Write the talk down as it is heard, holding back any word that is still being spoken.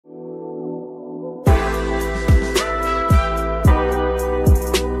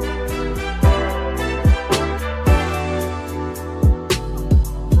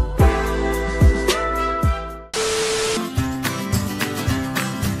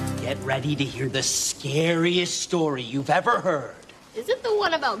Get ready to hear the scariest story you've ever heard. Is it the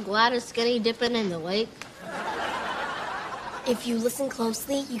one about Gladys skinny dipping in the lake? If you listen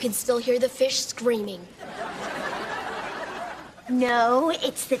closely, you can still hear the fish screaming. No,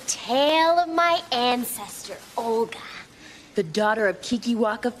 it's the tale of my ancestor, Olga. The daughter of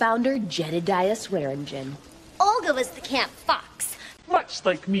Kikiwaka founder Jedediah Swearingen. Olga was the camp fox. Much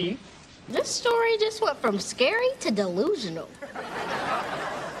like me. This story just went from scary to delusional.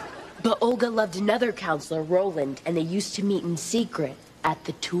 But Olga loved another counselor, Roland, and they used to meet in secret at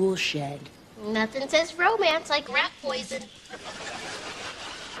the tool shed. Nothing says romance like rat poison.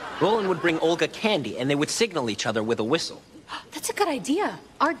 Roland would bring Olga candy, and they would signal each other with a whistle. That's a good idea.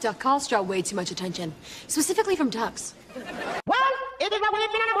 Our duck calls draw way too much attention, specifically from ducks.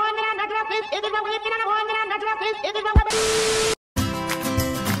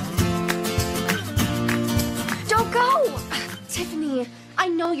 Don't go! Tiffany, I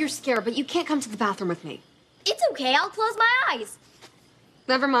know you're scared, but you can't come to the bathroom with me. It's okay, I'll close my eyes.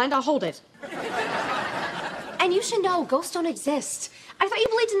 Never mind, I'll hold it. And you should know, ghosts don't exist. I thought you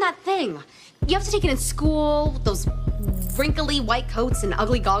believed in that thing. You have to take it in school, those wrinkly white coats and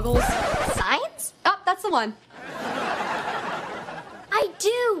ugly goggles. Science? Oh, that's the one. I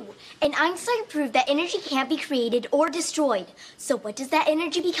do. And Einstein proved that energy can't be created or destroyed. So what does that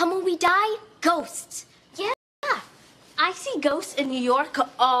energy become when we die? Ghosts. Yeah. I see ghosts in New York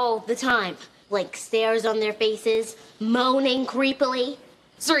all the time. Like stares on their faces, moaning creepily.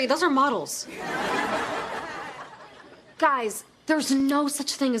 Sorry, those are models. Guys, there's no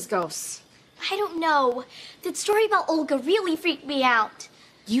such thing as ghosts. I don't know. That story about Olga really freaked me out.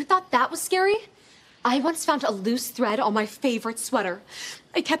 You thought that was scary? I once found a loose thread on my favorite sweater.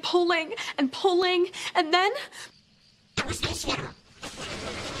 I kept pulling, and then... there was no sweater.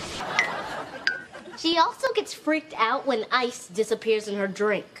 She also gets freaked out when ice disappears in her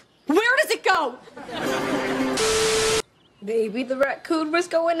drink. Where does it go? Maybe the raccoon was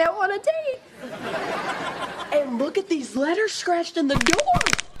going out on a date. And look at these letters scratched in the door.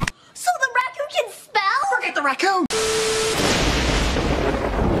 So the raccoon can spell? Forget the raccoon.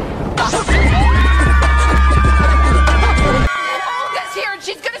 Olga's here and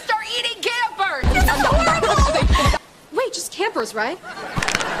she's gonna start eating campers! This is horrible! Wait, just campers, right?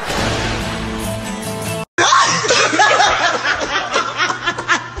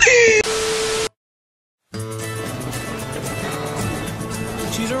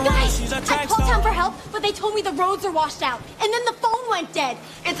 I called town for help, but they told me the roads are washed out, and then the phone went dead.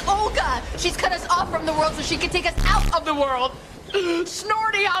 It's Olga! She's cut us off from the world so she can take us out of the world!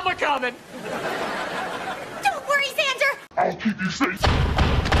 Snorty, I'm a coming! Don't worry, Xander! I'll keep you safe.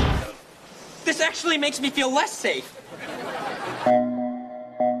 This actually makes me feel less safe.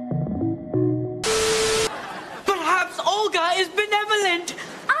 Perhaps Olga is benevolent.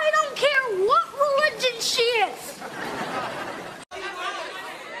 I don't care what religion she is.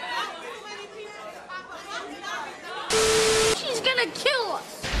 She's gonna kill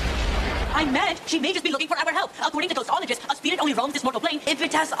us. I meant she may just be looking for our help. According to ghostologists, a spirit only roams this mortal plane if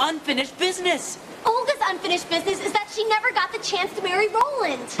it has unfinished business. Olga's unfinished business is that she never got the chance to marry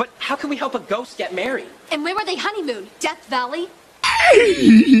Roland. But how can we help a ghost get married? And where were they honeymoon? Death Valley?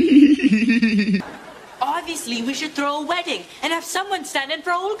 Obviously, we should throw a wedding and have someone stand in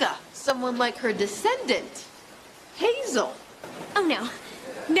for Olga. Someone like her descendant, Hazel. Oh, no.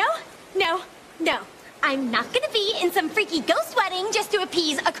 No. I'm not gonna be in some freaky ghost wedding just to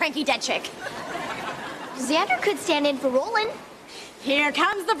appease a cranky dead chick. Xander could stand in for Roland. Here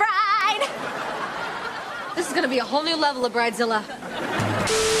comes the bride! This is gonna be a whole new level of Bridezilla.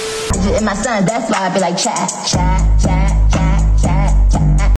 And my son, that's why I be like, chat.